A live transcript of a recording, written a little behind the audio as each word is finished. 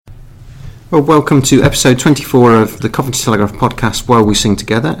Well, welcome to episode 24 of the Coventry Telegraph podcast, While We Sing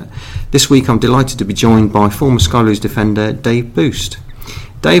Together. This week I'm delighted to be joined by former Sky Blues defender Dave Boost.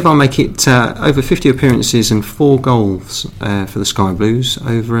 Dave, I'll make it over 50 appearances and 4 goals for the Sky Blues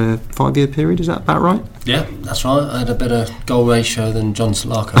over a 5-year period. Is that about right? Yeah, that's right. I had a better goal ratio than John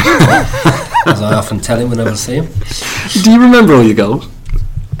Solarco, as I often tell him whenever I see him. Do you remember all your goals?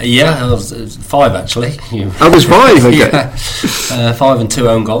 Yeah, it was 5 actually. Oh, it was 5, okay. Yeah. 5 and 2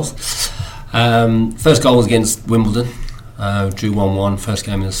 own goals. First goal was against Wimbledon, drew 1-1, first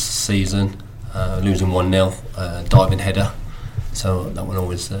game of the season, losing 1-0, diving header, so that one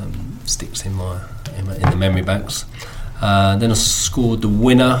always sticks in the memory banks. Then I scored the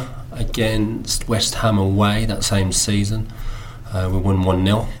winner against West Ham away that same season. We won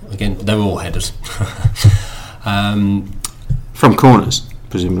 1-0, again they were all headers. From corners,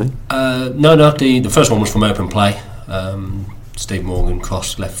 presumably? No, the first one was from open play. Steve Morgan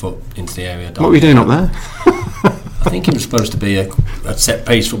crossed left foot into the area. What were you doing up there? I think it was supposed to be a set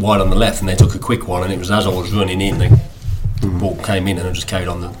piece for wide on the left, and they took a quick one, and it was as I was running in, the ball came in and I just carried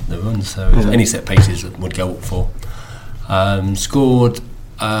on the run. So any set pieces would go up for. Scored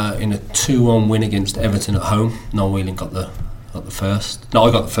in a 2-1 win against Everton at home. Noel Whelan got the first. No,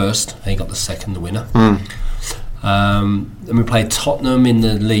 I got the first. He got the second, the winner. Then we played Tottenham in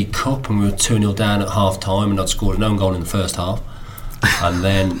the League Cup, and we were 2-0 down at half time, and I'd scored an own goal in the first half. And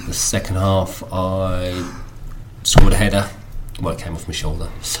then the second half I scored a header. Well, it came off my shoulder,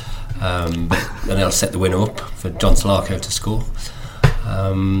 and then I set the winner up for John Solarco to score.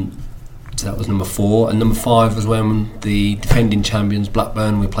 So that was number 4, and number 5 was when the defending champions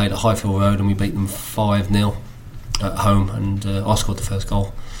Blackburn, we played at Highfield Road and we beat them 5-0 at home, and I scored the first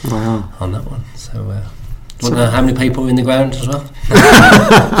goal. Wow. On that one. So want to know how many people were in the ground as well?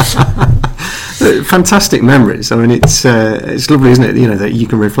 Fantastic memories. I mean, it's lovely, isn't it? You know, that you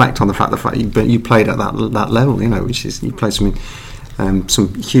can reflect on the fact you played at that level. You know, which is, you played some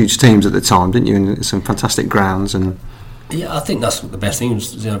huge teams at the time, didn't you? And some fantastic grounds. And yeah, I think that's what the best thing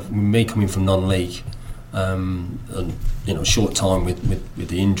was. You know, me coming from non-league, and short time with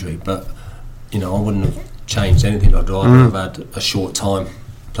the injury, but I wouldn't have changed anything. I'd rather have had a short time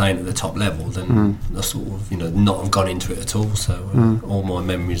playing at the top level than I sort of not have gone into it at all. So all my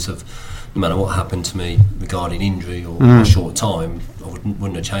memories of, no matter what happened to me regarding injury or a short time, I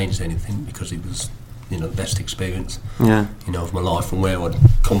wouldn't have changed anything, because it was the best experience of my life and where I'd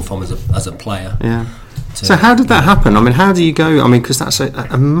come from as a player. Yeah. So how did that happen? I mean, how do you go? I mean, because that's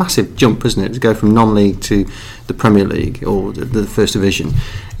a massive jump, isn't it, to go from non-league to the Premier League or the First Division?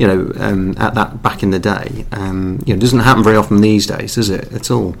 At that back in the day, it doesn't happen very often these days, does it?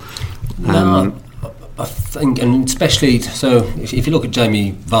 At all? No, I think, and especially so, if you look at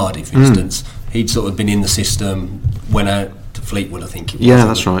Jamie Vardy, for instance, he'd sort of been in the system, went out to Fleetwood, I think it was. Yeah,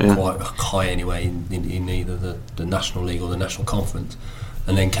 that's right. Yeah. Quite high anyway in either the National League or the National Conference,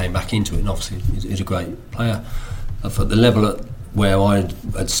 and then came back into it, and obviously he's a great player. At the level at where I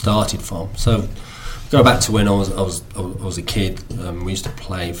had started from. So go back to when I was a kid. We used to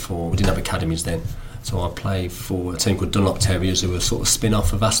play we didn't have academies then, so I played for a team called Dunlop Terriers, who were sort of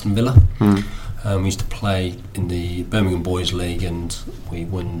spin-off of Aston Villa. We used to play in the Birmingham Boys League, and we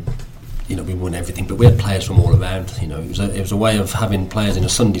won. We won everything, but we had players from all around. It was a way of having players in a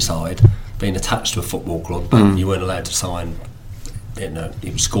Sunday side being attached to a football club, but you weren't allowed to sign.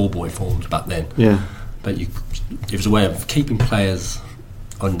 It was schoolboy forms back then. Yeah. But it was a way of keeping players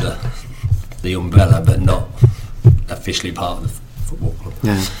under the umbrella, but not officially part of the football club.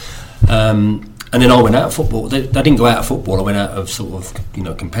 Yeah. And then I went out of football. I didn't go out of football. I went out of sort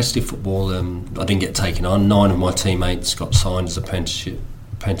of competitive football. I didn't get taken on. 9 of my teammates got signed as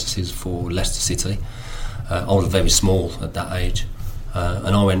apprentices for Leicester City. I was very small at that age,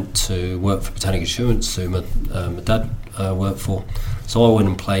 and I went to work for Botanic Insurance, who my dad worked for. So I went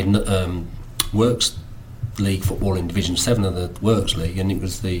and played Works League football in Division 7 of the Works League, and it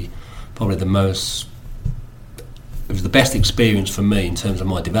was probably the most. It was the best experience for me in terms of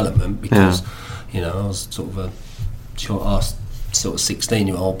my development, because I was sort of a short-ass sort of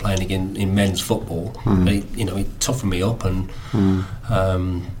 16-year-old playing again in men's football. But it toughened me up, and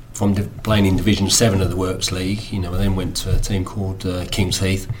from playing in Division 7 of the Works League, I then went to a team called Kings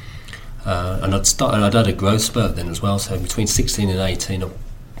Heath, and I'd had a growth spurt then as well. So between 16 and 18, I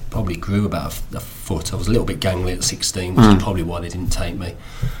probably grew about a foot. I was a little bit gangly at 16, which is probably why they didn't take me.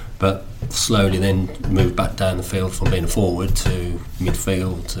 But slowly then moved back down the field from being a forward to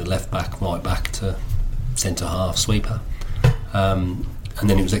midfield to left back, right back to centre half, sweeper. And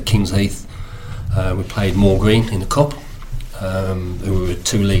then it was at Kings Heath. We played Moor Green in the Cup, who were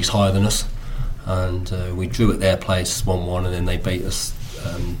 2 leagues higher than us, and we drew at their place 1-1, and then they beat us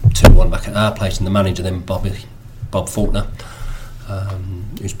 2-1 back at our place, and the manager then, Bob Faulkner,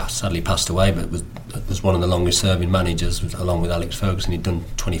 who's sadly passed away, but was one of the longest serving managers, along with Alex Ferguson. He'd done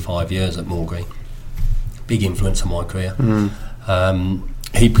 25 years at Moor Green. Big influence on my career.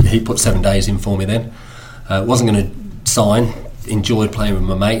 He put 7 days in for me then. Wasn't going to sign. Enjoyed playing with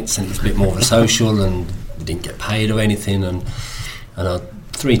my mates, and it was a bit more of a social, and didn't get paid or anything. And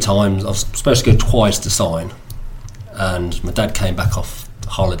 3 times I was supposed to go twice to sign, and my dad came back off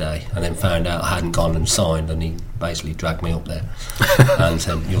holiday and then found out I hadn't gone and signed, and he basically dragged me up there and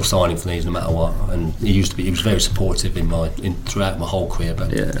said, "You're signing for these no matter what." And he was very supportive throughout my whole career,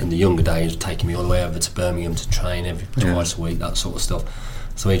 but in the younger days, taking me all the way over to Birmingham to train twice a week, that sort of stuff.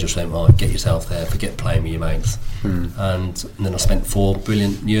 So he just went, "Right, get yourself there, forget playing with your mates." And then I spent 4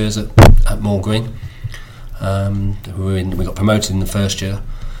 brilliant years at Moor Green. We got promoted in the first year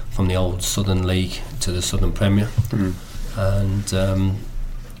from the old Southern League to the Southern Premier,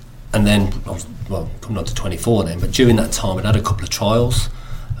 and then I was coming on to 24 then. But during that time, I'd had a couple of trials.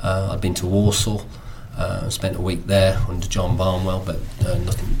 I'd been to Warsaw, spent a week there under John Barnwell, but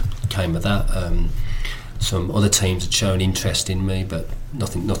nothing came of that. Some other teams had shown interest in me, but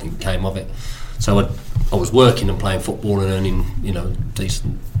nothing came of it. So I was working and playing football and earning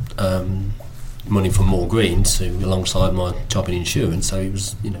decent money from Moor Green alongside my job in insurance. So it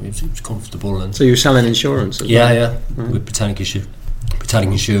was comfortable. And so you were selling insurance as well? With Britannic Insurance.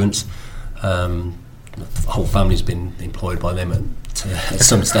 The whole family's been employed by them at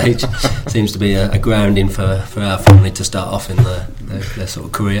some stage. Seems to be a grounding for our family to start off in their sort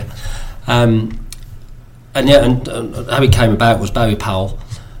of career. And how it came about was Barry Powell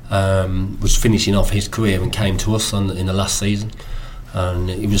was finishing off his career and came to us in the last season, and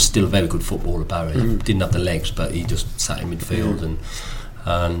he was still a very good footballer. Barry didn't have the legs, but he just sat in midfield and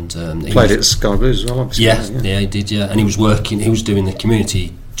he played at Sky Blues as well, obviously. Yeah, he did. Yeah, and he was doing the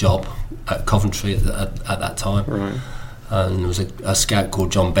community job at Coventry at that time. Right. And there was a scout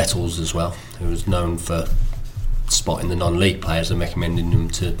called John Bettles as well, who was known for spotting the non-league players and recommending them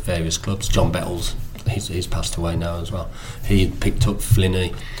to various clubs. John Bettles, he's passed away now as well. He picked up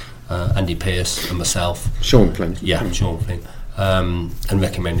Flinney, Andy Pearce and myself. Sean Flynn. Yeah, Sean Flynn. And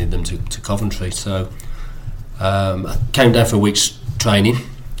recommended them to Coventry. So I came down for a week's training,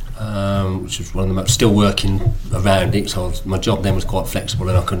 which was one of the most, still working around it. So my job then was quite flexible,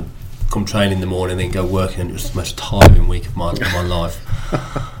 and I could come train in the morning and then go working, and it was the most tiring week of my life.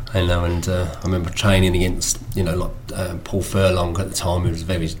 And I remember training against Paul Furlong at the time, who was a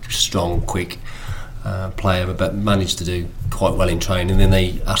very strong, quick player, but managed to do quite well in training. Then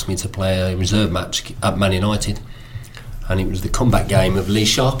they asked me to play a reserve match at Man United, and it was the comeback game of Lee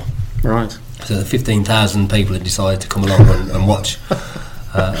Sharp. Right. So the 15,000 people had decided to come along and watch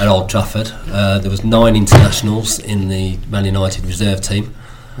at Old Trafford. There was 9 internationals in the Man United reserve team,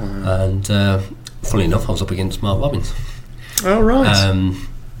 and funnily enough, I was up against Mark Robins. Oh, right.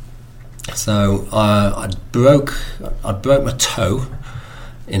 So I broke my toe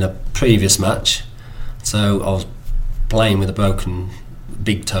in a previous match, so I was playing with a broken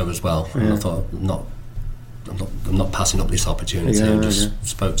big toe as well. And I thought, I'm not passing up this opportunity. I just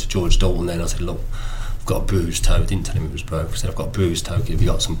spoke to George Dalton then. I said, "Look, I've got a bruised toe." I didn't tell him it was broke. I said, "I've got a bruised toe. Have you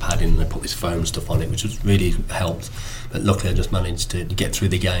got some padding?" And I put this foam stuff on it, which was really helped. But luckily, I just managed to get through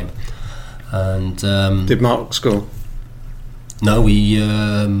the game. And did Mark score? No,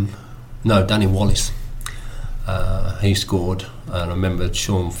 Danny Wallace. He scored, and I remember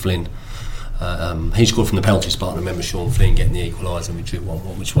Sean Flynn. He scored from the penalty spot, and I remember Sean Flynn getting the equaliser, and we drew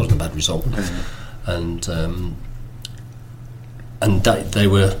 1-1, which wasn't a bad result. And Terry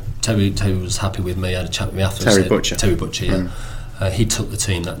was happy with me. I had a chat with me after. Terry Butcher, yeah. He took the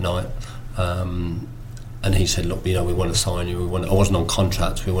team that night, and he said, "Look, we want to sign you. I wasn't on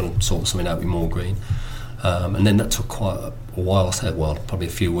contract. We want to sort something out with Moor Green." And then that took quite a while. I said, probably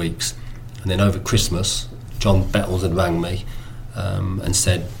a few weeks. And then over Christmas, John Bettles had rang me and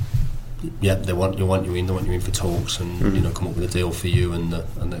said, "Yeah, they want you in for talks, and come up with a deal for you and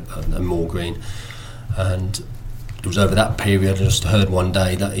Moor Green." And it was over that period. I just heard one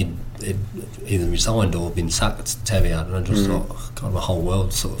day that he'd either resigned or been sacked, Terry had, and I just thought, God, my whole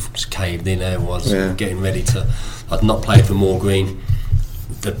world sort of just caved in. There I was getting ready to. I'd not played for Moor Green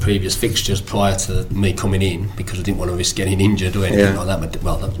the previous fixtures prior to me coming in, because I didn't want to risk getting injured or anything like that. That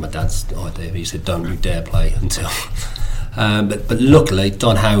was my dad's idea. He said, "Don't you dare play until." But luckily,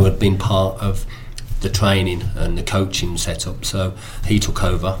 Don Howe had been part of the training and the coaching setup, so he took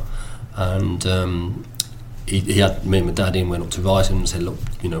over, and he had me and my dad in, went up to Wrighton and said, "Look,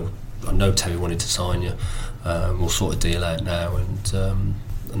 I know Terry wanted to sign you. We'll sort a deal out now," and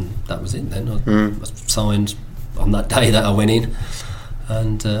that was it. Then I signed on that day that I went in.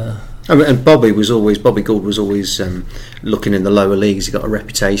 And and Bobby Gould was always looking in the lower leagues. He got a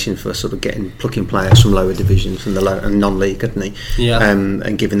reputation for sort of plucking players from lower divisions and and non-league, hadn't he? Yeah.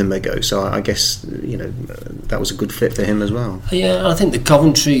 And giving them a go. So I guess that was a good fit for him as well. Yeah, I think the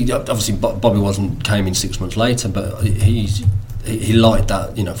Coventry, obviously Bobby came in 6 months later, but he liked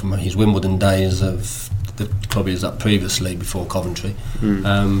that, from his Wimbledon days of the club he was at previously before Coventry.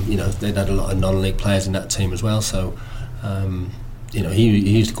 They'd had a lot of non-league players in that team as well, so he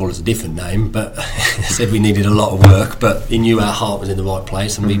used to call us a different name, but he said we needed a lot of work, but he knew our heart was in the right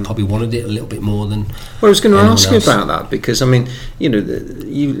place, and we probably wanted it a little bit more than. Well, I was going to ask you about that, because I mean,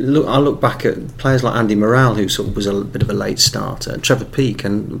 I look back at players like Andy Morale, who sort of was a bit of a late starter, Trevor Peake,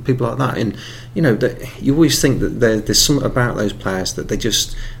 and people like that, and that you always think that there's something about those players that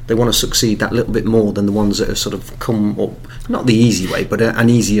they want to succeed that little bit more than the ones that have sort of come up, not the easy way, but an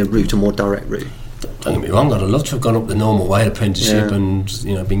easier route, a more direct route. Don't get me wrong, I'd love to have gone up the normal way, apprenticeship, and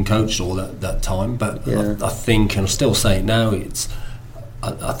been coached all that time. But I think, and I still say it now,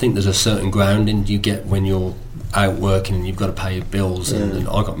 I think there's a certain grounding you get when you're out working and you've got to pay your bills. And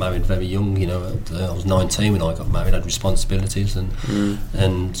I got married very young. I was 19 when I got married. I had responsibilities,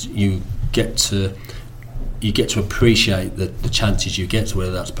 and you get to appreciate the chances you get,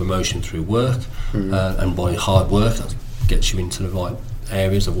 whether that's promotion through work and by hard work that gets you into the right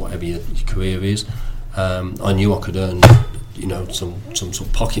areas of whatever your career is. I knew I could earn some sort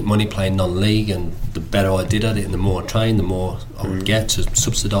of pocket money playing non-league, and the better I did at it and the more I trained, the more I would get to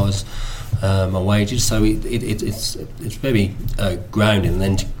subsidise my wages. So it's very grounding, and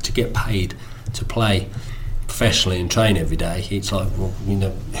then to get paid to play professionally and train every day, it's like, well,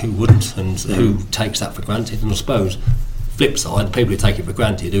 who wouldn't, and who takes that for granted? And I suppose flip side, the people who take it for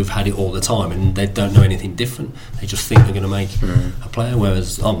granted, who've had it all the time and they don't know anything different, they just think they're going to make a player,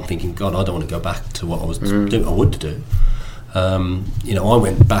 whereas I'm thinking, God, I don't want to go back to what I was doing. I would do. I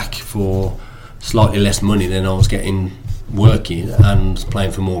went back for slightly less money than I was getting working and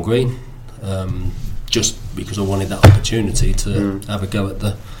playing for Moor Green, just because I wanted that opportunity to have a go at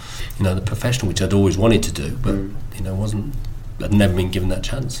the professional, which I'd always wanted to do, but I'd never been given that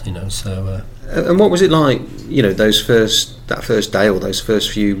chance, so. And what was it like, that first day or those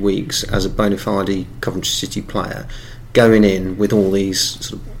first few weeks as a bona fide Coventry City player, going in with all these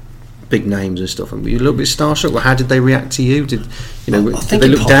sort of big names and stuff? And were you a little bit starstruck? Or how did they react to you? Did they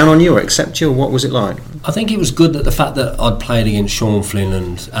look down on you or accept you, or what was it like? I think it was good that the fact that I'd played against Sean Flynn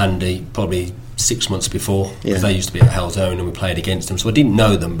and Andy probably 6 months before, because they used to be at Hell's Own and we played against them, so I didn't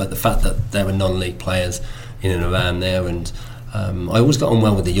know them, but the fact that they were non-league players in and around there, and I always got on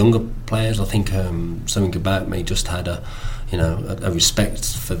well with the younger players. I think something about me just had a respect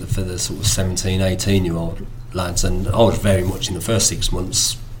for the sort of 17, 18-year-old lads, and I was very much in the first 6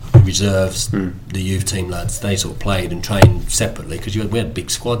 months reserves. The youth team lads, they sort of played and trained separately, because we had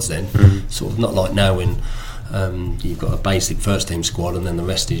big squads then, sort of not like now when you've got a basic first team squad and then the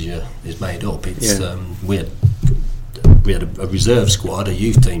rest is made up. It's we had a reserve squad, a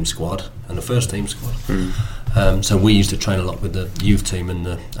youth team squad, and a first team squad. So we used to train a lot with the youth team and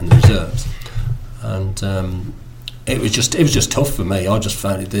the reserves, and it was just tough for me. I just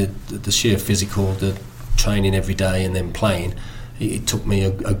found it the sheer physical, the training every day and then playing. It took me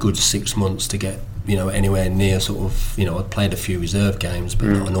a good 6 months to get anywhere near sort of I'd played a few reserve games, but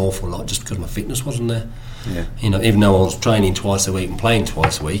not an awful lot, just because my fitness wasn't there. Even though I was training twice a week and playing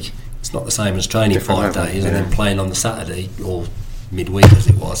twice a week, it's not the same as training different 5 days and then playing on the Saturday or midweek as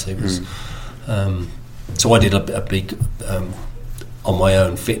it was. It was. So I did a big on my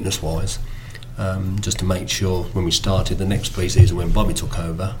own fitness-wise, just to make sure when we started the next pre-season when Bobby took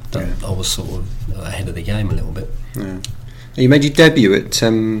over that I was sort of ahead of the game a little bit. You made your debut at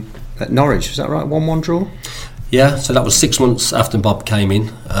Norwich, was that right? 1-1 draw? Yeah, so that was 6 months after Bob came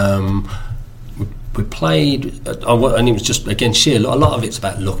in. We played, and it was just, again, a lot of it's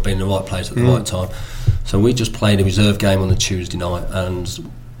about luck, being in the right place at the right time. So we just played a reserve game on the Tuesday night, and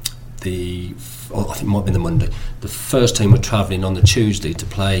I think it might have been the Monday. The first team were travelling on the Tuesday to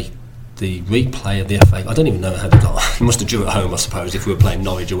play the replay of the FA. I don't even know how they got. They must have drew at home, I suppose, if we were playing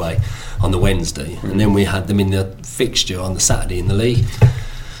Norwich away on the Wednesday, and then we had them in the fixture on the Saturday in the league.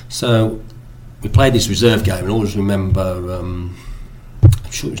 So we played this reserve game, and I always remember.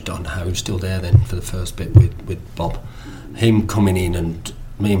 I'm sure it was Don Howe, who was still there then for the first bit with Bob. Him coming in, and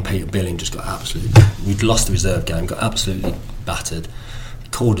me and Peter Billing just got absolutely. We'd lost the reserve game, got absolutely battered.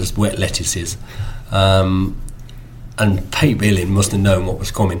 Called us wet lettuces. And Pete Billing must have known what was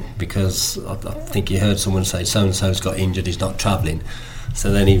coming, because I think he heard someone say so-and-so's got injured, he's not travelling.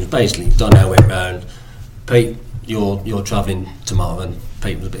 So then he was basically, Don Howe went round, Pete, you're travelling tomorrow, and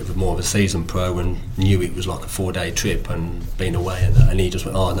Pete was a bit more of a seasoned pro and knew it was like a 4-day trip and being away and that, and he just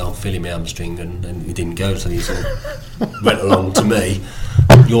went, oh no, I'm feeling my hamstring, and he didn't go, so he sort of went along to me,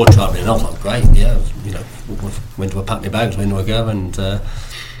 you're travelling, and I was like, great, yeah, you know, when do I pack my bags, when do I go? And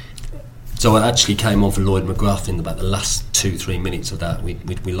so I actually came on for Lloyd McGrath in about the last 2-3 minutes of that. We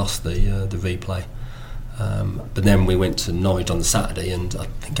lost the replay. But then we went to Norwich on the Saturday, and I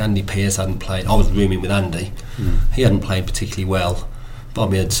think Andy Pearce hadn't played. I was rooming with Andy. He hadn't played particularly well.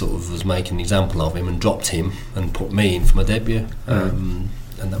 Bobby had sort of was making an example of him and dropped him and put me in for my debut. And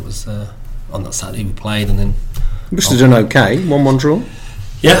that was on that Saturday we played, and then must have done okay. 1-1 draw.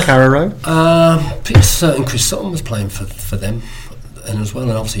 Yeah, Carrow. Certain Chris Sutton was playing for them, and as well,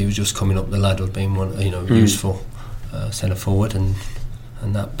 and obviously he was just coming up. The lad had been one, useful centre forward and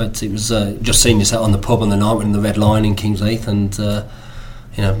that. But it was just seeing yourself on the pub on the night in the Red Lion in Kingsheath, and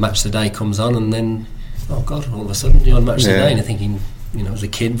Match of the Day comes on, and then oh god, all of a sudden you're on Match of the Day, and you're thinking, as a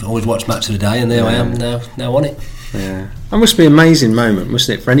kid, I always watched Match of the Day, and there I am now on it. Yeah, that must be an amazing moment,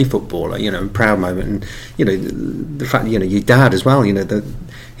 mustn't it, for any footballer? A proud moment, and the fact that your dad as well,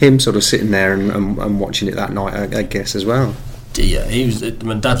 him sort of sitting there and watching it that night, I guess as well. Yeah,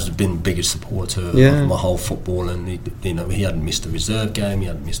 my dad's been the biggest supporter of my whole football, and he hadn't missed a reserve game, he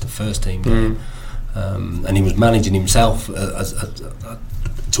hadn't missed a first team game, and he was managing himself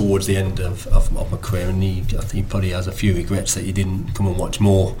towards the end of my career, and I think he probably has a few regrets that he didn't come and watch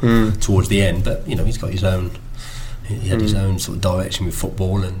more towards the end. But he's got his own. He had his own sort of direction with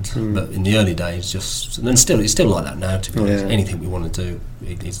football, but in the early days, it's still like that now. To be honest, anything we want to do,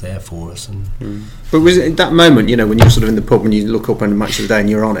 it's there for us. But was it that moment, when you're sort of in the pub and you look up on the Match of the Day and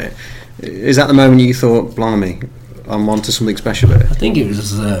you're on it? Is that the moment you thought, blimey, I'm on to something special here? I think it was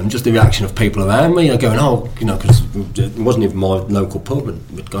just the reaction of people around me, going, because it wasn't even my local pub, and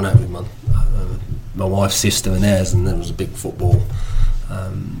we'd gone out with my wife's sister and theirs, and there was a big football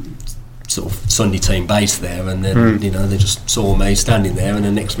sort of Sunday team base there, and then they just saw me standing there, and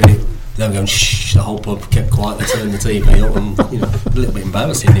the next minute they were going shh. The whole pub kept quiet. They turned the TV up, and a little bit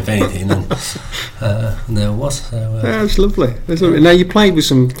embarrassing if anything, and there I was. So, that's lovely. Now you played with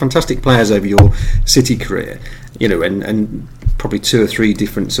some fantastic players over your City career, and probably 2 or 3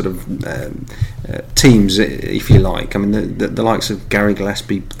 different sort of teams, if you like. I mean, the likes of Gary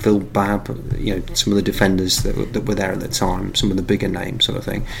Gillespie, Phil Babb, some of the defenders that were there at the time, some of the bigger names, sort of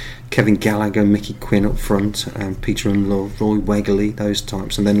thing. Kevin Gallagher, Mickey Quinn up front, Peter Unlove, Roy Wegerle, those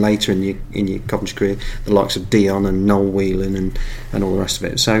types, and then later in your Coventry career, the likes of Dion and Noel Whelan and all the rest of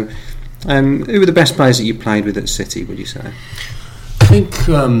it. So, who were the best players that you played with at City, would you say? I think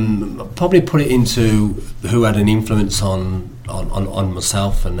probably put it into who had an influence on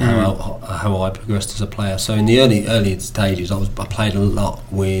myself and how I progressed as a player. So in the early stages, I played a lot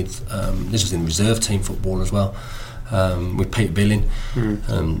with this was in reserve team football as well, with Peter Billing,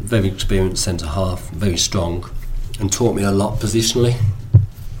 very experienced centre half, very strong, and taught me a lot positionally.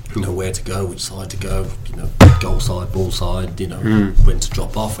 Where to go, which side to go, goal side, ball side, when to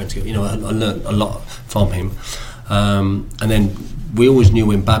drop off, when to go. I learned a lot from him, and then we always knew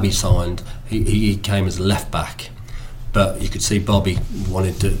when Babby signed, he came as a left back, but you could see Bobby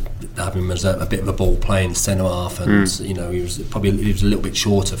wanted to have him as a bit of a ball playing centre half, and he was a little bit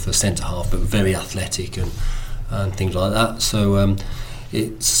shorter for centre half, but very athletic and things like that. So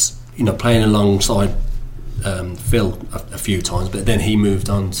it's playing alongside Phil a few times, but then he moved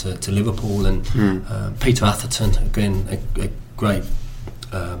on to Liverpool, and Peter Atherton, again a great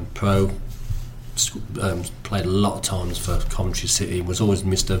pro. Played a lot of times for Coventry City, was always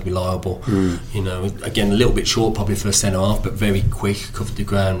Mr. Reliable. Again a little bit short probably for a centre half, but very quick, covered the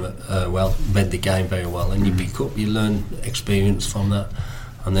ground well, read the game very well, and you learn experience from that.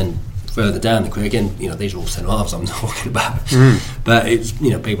 And then further down the career, again, these are all centre halves I'm talking about, but it's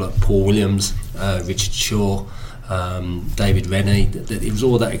people like Paul Williams, Richard Shaw, David Rennie. It was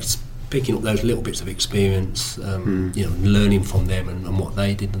all that picking up those little bits of experience, learning from them and what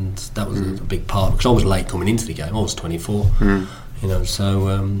they did, and that was a big part, because I was late coming into the game. I was 24,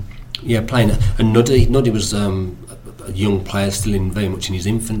 so playing. And Nuddy was a young player, still very much in his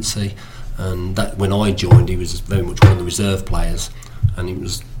infancy, and that when I joined, he was very much one of the reserve players, and he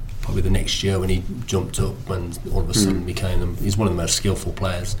was probably the next year when he jumped up and all of a sudden he's one of the most skillful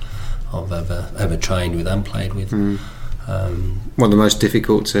players I've ever trained with and played with. One of the most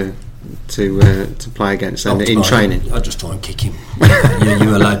difficult to play against in training. I just try and kick him. You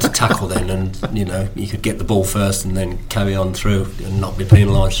were allowed to tackle then, and you could get the ball first and then carry on through and not be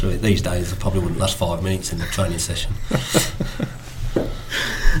penalised through it. These days it probably wouldn't last 5 minutes in the training session.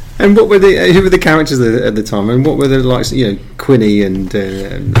 And who were the characters at the time? And what were the likes? Quinny and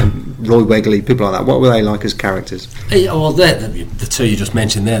Roy Wegley, people like that. What were they like as characters? Well, the two you just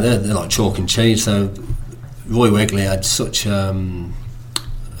mentioned there, they're like chalk and cheese. So Roy Wegley had such a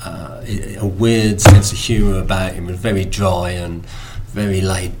weird sense of humour about him. He was very dry and very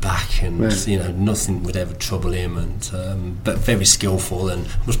laid back, and nothing would ever trouble him, and but very skillful, and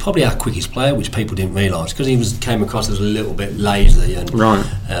was probably our quickest player, which people didn't realise because he came across as a little bit lazy, and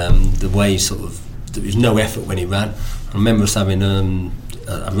the way there was no effort when he ran. I remember us having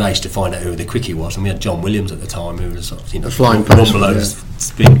a race to find out who the quickie was, and we had John Williams at the time, who was flying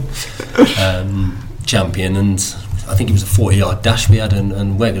spin champion, and I think it was a 40-yard dash we had,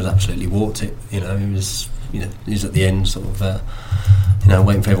 and Weggers absolutely walked it. He was at the end,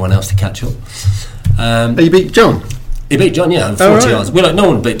 waiting for everyone else to catch up. You beat John? He beat John, 40 yards. No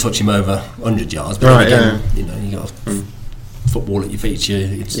one would touch him over 100 yards, but again, you got football at your feet.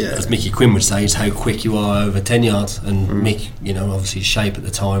 As Mickey Quinn would say, it's how quick you are over 10 yards. And Mick, obviously his shape at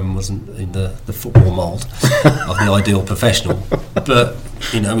the time wasn't in the football mould of the ideal professional. But,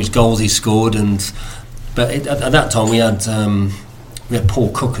 his goals he scored, but at that time we had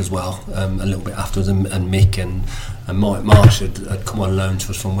Paul Cook as well, a little bit afterwards, and Mick and Mike Marsh had come on loan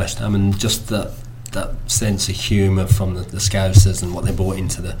to us from West Ham, and just that sense of humour from the Scousers and what they brought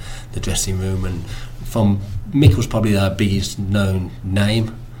into the dressing room. And from Mick was probably our biggest known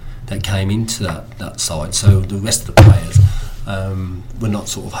name that came into that side. So the rest of the players were not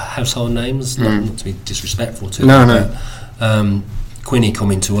sort of household names, not to be disrespectful to them. No. Quinny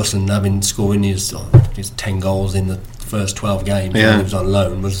coming to us and scoring his 10 goals in the first 12 games when he was on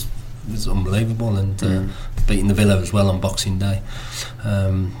loan was unbelievable, and beating the Villa as well on Boxing Day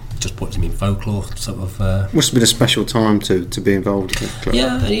just puts him in folklore sort of. Must have been a special time to be involved in the club.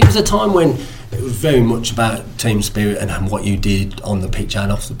 Yeah, it was a time when it was very much about team spirit and what you did on the pitch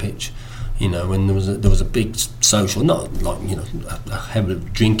and off the pitch. When there was a big social, not like a heavy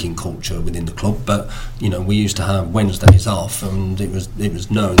drinking culture within the club, but we used to have Wednesdays off, and it was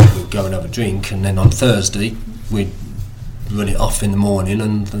known that we'd go and have a drink, and then on Thursday we'd run it off in the morning,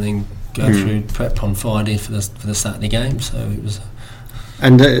 and then go through prep on Friday for the Saturday game. So it was.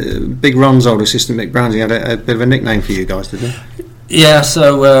 And Big Ron's old assistant Mick Brown, he had a bit of a nickname for you guys, didn't he? Yeah,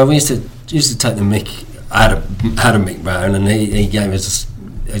 so we used to take the Mick. I had a Mick Brown, and he gave us.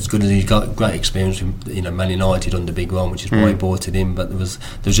 As good as he got great experience with Man United under Big Ron, which is why he brought it in. But there was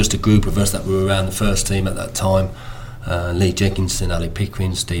just a group of us that were around the first team at that time: Lee Jenkinson, Ali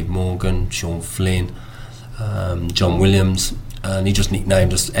Pickering, Steve Morgan, Sean Flynn, John Williams, and he just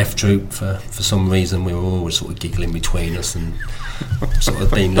nicknamed us F Troop for some reason. We were always sort of giggling between us and sort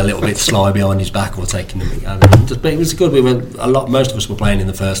of being a little bit sly behind his back or taking the mick out of him. But it was good. Most of us were playing in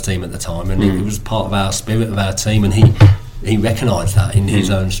the first team at the time, and it was part of our spirit of our team, and he recognised that in his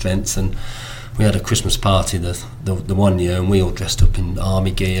own strengths. And we had a Christmas party the one year, and we all dressed up in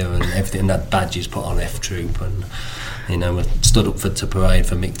army gear and everything, and had badges put on F Troop, and we stood up to parade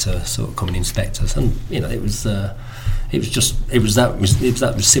for Mick to sort of come and inspect us, and it was that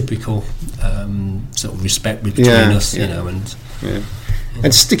reciprocal sort of respect between us,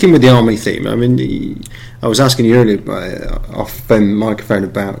 And sticking with the army theme, I mean, I was asking you earlier off microphone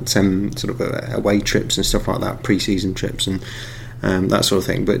about sort of away trips and stuff like that, pre-season trips and that sort of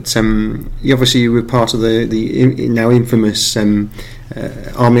thing. But you were part of the now infamous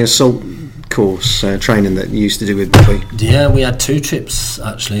Army Assault course training that you used to do with Bobby. Yeah, we had 2 trips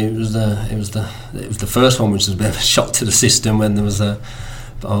actually. It was the first one, which was a bit of a shock to the system when there was I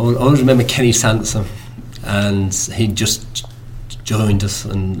always remember Kenny Sansom, and he just joined us,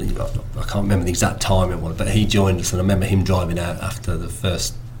 and I can't remember the exact time it was, but he joined us, and I remember him driving out after the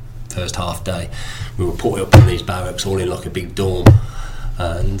first half day. We were put up in these barracks all in like a big dorm,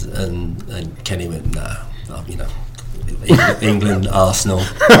 and Kenny went, no, England, Arsenal,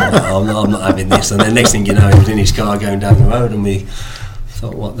 I'm not having this. And the next thing you know, he was in his car going down the road, and we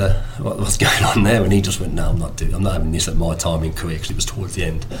thought, what's going on there? And he just went, no, I'm not having this at my time in career, because it was towards the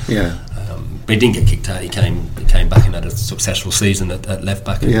end. But he didn't get kicked out. He came back and had a successful season at left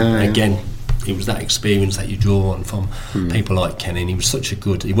back. And again, it was that experience that you draw on from people like Kenny. And he was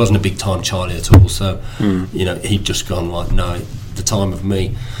he wasn't a big time Charlie at all. So he'd just gone like, no, the time of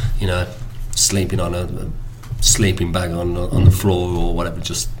me, sleeping on a sleeping bag on the floor or whatever,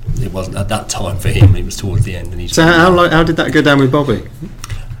 just it wasn't at that time for him. It was towards the end. And so how did that go down with Bobby?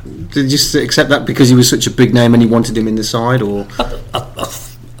 Did you just accept that because he was such a big name and he wanted him in the side, or?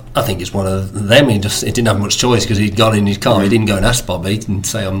 I think it's one of them. He didn't have much choice because he'd gone in his car. He didn't go and ask Bobby and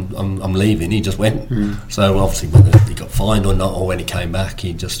say I'm leaving. He just went. So obviously whether he got fined or not, or when he came back,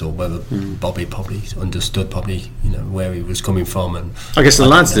 he just thought whether Bobby probably understood where he was coming from. And I guess the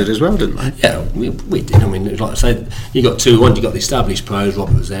lads did as well, didn't they? Yeah, we did. I mean, like I said, you got 2-1. You got the established pros,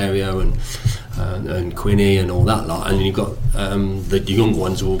 Robert Rosario and Quinny and all that lot, and then you've got the young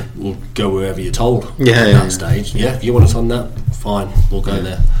ones will go wherever you're told at that stage. Yeah, if you want us on that, fine, we'll go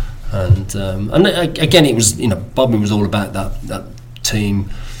there. And again, it was Bobby was all about that team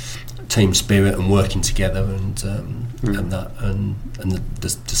spirit and working together and the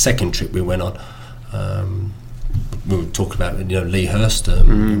second trip we went on, we were talking about Lee Hurst.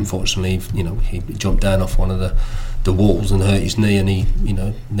 Unfortunately, he jumped down off one of the walls and hurt his knee, and he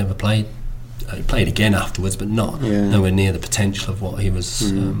never played. He played again afterwards, but nowhere near the potential of what he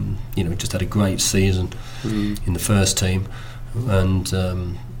was. Just had a great season in the first team, and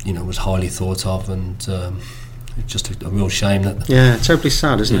was highly thought of, and it's just a real shame that. Yeah, totally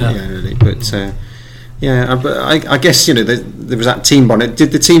sad, isn't it? Yeah, really. But but I guess there was that team bond.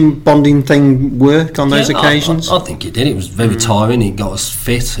 Did the team bonding thing work on those occasions? I think it did. It was very tiring. It got us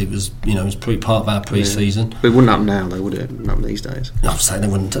fit. It was it was pretty part of our pre-season. But it wouldn't happen now, though, would it? Not these days. I'm saying they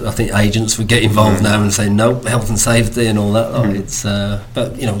wouldn't. I think agents would get involved now and say no, health and safety and all that. It's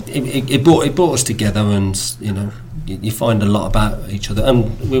but it brought us together, and you find a lot about each other,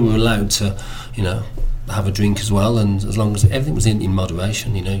 and we were allowed to have a drink as well, and as long as everything was in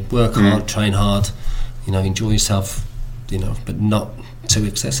moderation, work hard, train hard, enjoy yourself, but not too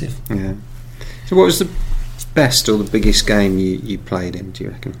excessive. Yeah. So what was the best or the biggest game you played in, do you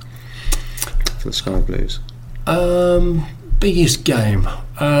reckon, for the Sky Blues? Biggest game,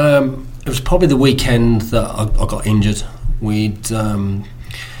 it was probably the weekend that I got injured. We'd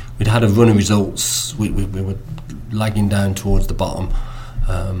had a run of results. We were lagging down towards the bottom,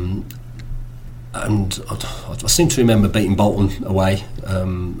 and I seem to remember beating Bolton away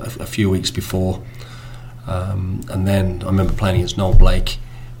a few weeks before, and then I remember playing against one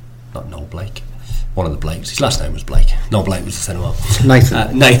of the Blakes. His last name was Blake. Noel Blake was the centre half.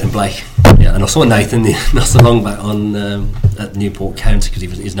 Nathan Blake. Yeah, and I saw Nathan not so long back on at Newport County,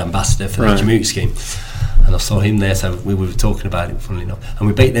 because he's an ambassador for the community scheme, and I saw him there. So we were talking about it, funnily enough, and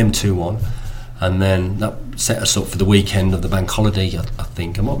we beat them 2-1. And then that set us up for the weekend of the bank holiday. I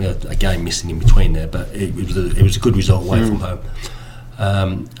think there might be a game missing in between there, but it was a good result away from home.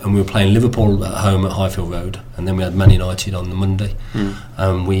 And we were playing Liverpool at home at Highfield Road, and then we had Man United on the Monday.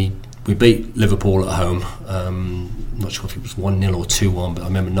 We beat Liverpool at home. I'm not sure if it was 1-0 or 2-1, but I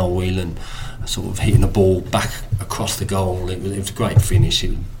remember Noel Whelan sort of hitting the ball back across the goal. It was a great finish.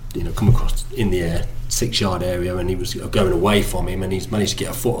 It come across in the air, 6-yard area, and he was going away from him, and he's managed to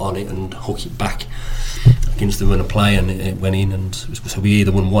get a foot on it and hook it back against the run of play, and it went in, and so we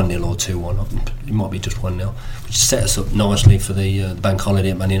either won 1-0 or 2-1. It might be just 1-0, which set us up nicely for the bank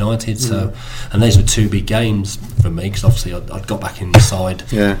holiday at Man United. So, and those were two big games for me, because obviously I'd got back in the side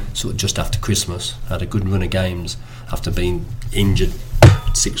sort of just after Christmas. I had a good run of games after being injured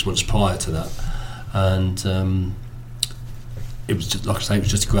 6 months prior to that, and it was just, like I say, it was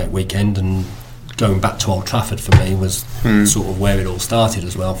just a great weekend. And going back to Old Trafford for me was sort of where it all started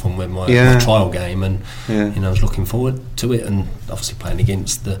as well, from when my trial game, and I was looking forward to it, and obviously playing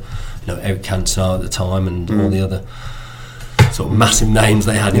against the Eric Cantona at the time and all the other sort of massive names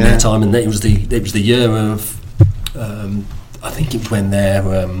they had in their time, and it was the year of I think it was when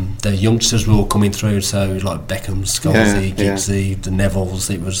their youngsters were all coming through, so like Beckham, Scalzi, Giggsy, the Nevilles.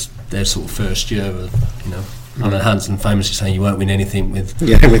 It was their sort of first year of Alan Hansen famously saying you won't win anything with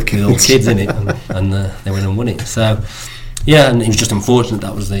all kids in it, and they went and won it. So and it was just unfortunate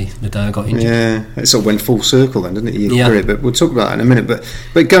that was the day I got injured. Yeah, it sort of went full circle then, didn't it? Your career, but we'll talk about that in a minute. But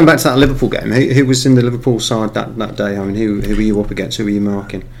going back to that Liverpool game, who was in the Liverpool side that day? I mean, who were you up against? Who were you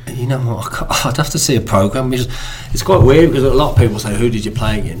marking? I'd have to see a programme. It's quite weird, because a lot of people say, who did you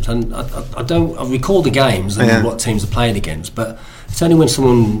play against? And I recall the games and what teams I played against, but it's only when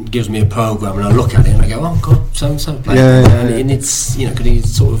someone gives me a programme and I look at it and I go, oh God, so-and-so played. And it's, could he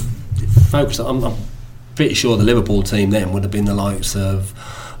sort of focus on... I'm pretty sure the Liverpool team then would have been the likes of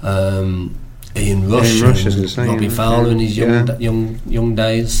Ian Rush and Robbie Fowler in his young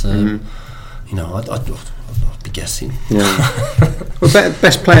days. I'd be guessing. Well,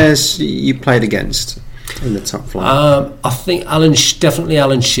 best players you played against in the top flight? I think definitely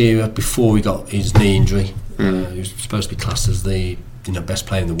Alan Shearer, before he got his knee injury. He was supposed to be classed as the best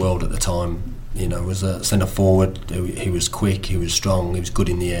player in the world at the time. Was a centre forward. He was quick, he was strong, he was good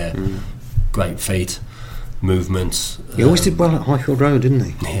in the air, great feet, movement. He always did well at Highfield Road, didn't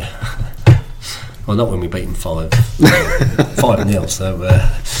he? Yeah. Well, not when we beat him 5-0. So,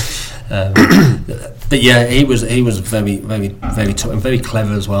 but he was very, very, very tough and very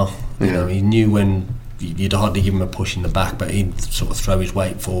clever as well. He knew when you'd hardly give him a push in the back, but he'd sort of throw his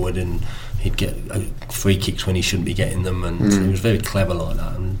weight forward and he'd get free kicks when he shouldn't be getting them, and he was very clever like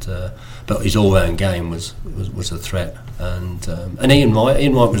that. And but his all-round game was a threat. And Ian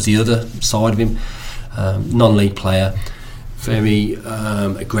Wright was the other side of him, non-league player, very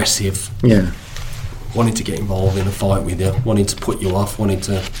aggressive. Yeah. Wanted to get involved in a fight with you, wanted to put you off, wanted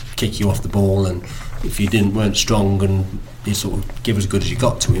to kick you off the ball, and if you weren't strong and you sort of give as good as you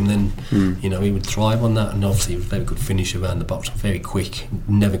got to him, then he would thrive on that. And obviously he was a very good finisher around the box, very quick,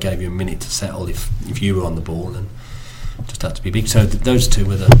 never gave you a minute to settle if you were on the ball, and just had to be big. So those two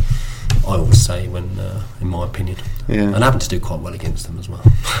were the, I always say, when in my opinion, and I happened to do quite well against them as well.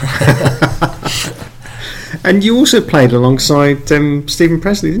 And you also played alongside Stephen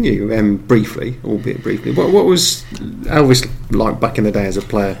Presley, didn't you? Briefly, albeit briefly. What was Elvis like back in the day as a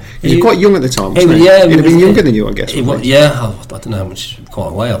player? He was quite young at the time, wasn't he? Yeah, he'd have been younger than you, I guess. I don't know how much, quite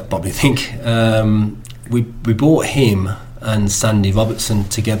a way, I probably think. We bought him and Sandy Robertson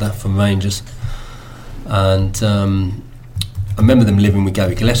together from Rangers, and I remember them living with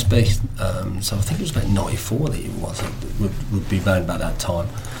Gary Gillespie, so I think it was about 94 that it was. It would be around about that time.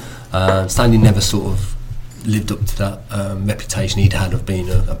 Sandy never sort of lived up to that reputation he'd had of being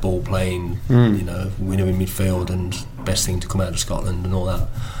a ball playing, winner in midfield and best thing to come out of Scotland and all that.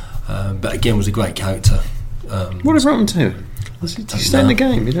 But again, was a great character. What has happened to him? Did he stay in the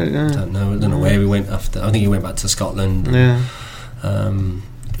game? You don't know. I don't know where he went after. I think he went back to Scotland. Yeah.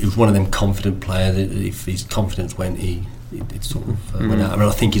 He was one of them confident players. If his confidence went, it sort of went out. I mean,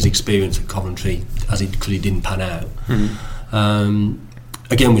 I think his experience at Coventry, because he didn't pan out.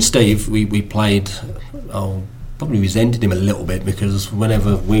 Again, with Steve, we played. Probably resented him a little bit, because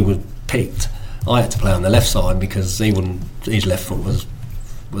whenever we were picked, I had to play on the left side because his left foot was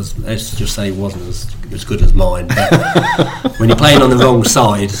let's just say it wasn't as good as mine. But when you're playing on the wrong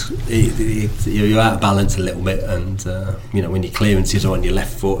side, you're out of balance a little bit, and when your clearances are on your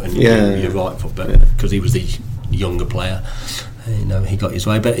left foot and your right foot. But because he was the younger player, he got his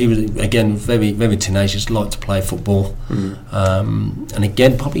way. But he was, again, very, very tenacious, liked to play football, and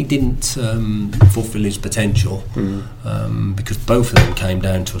again probably didn't fulfil his potential, because both of them came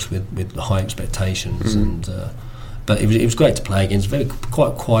down to us with high expectations. But it was great to play against.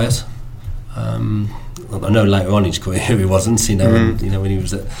 Quite quiet. I know later on in his career he wasn't. When he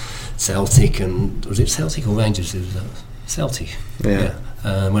was at Celtic, and was it Celtic or Rangers? It was Celtic. Yeah.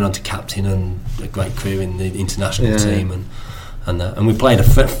 Went on to captain and a great career in the international team, and we played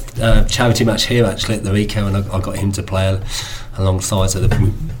a charity match here actually at the Rico, and I got him to play alongside, so that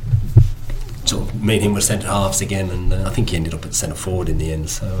we sort of, me and him were centre halves again, and I think he ended up at centre forward in the end.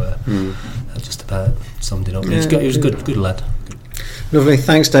 So that just about summed it up. He was a good lad. Lovely.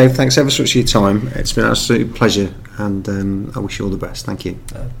 Thanks, Dave. Thanks ever so much for your time. It's been an absolute pleasure, and I wish you all the best. Thank you.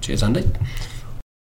 Cheers, Andy.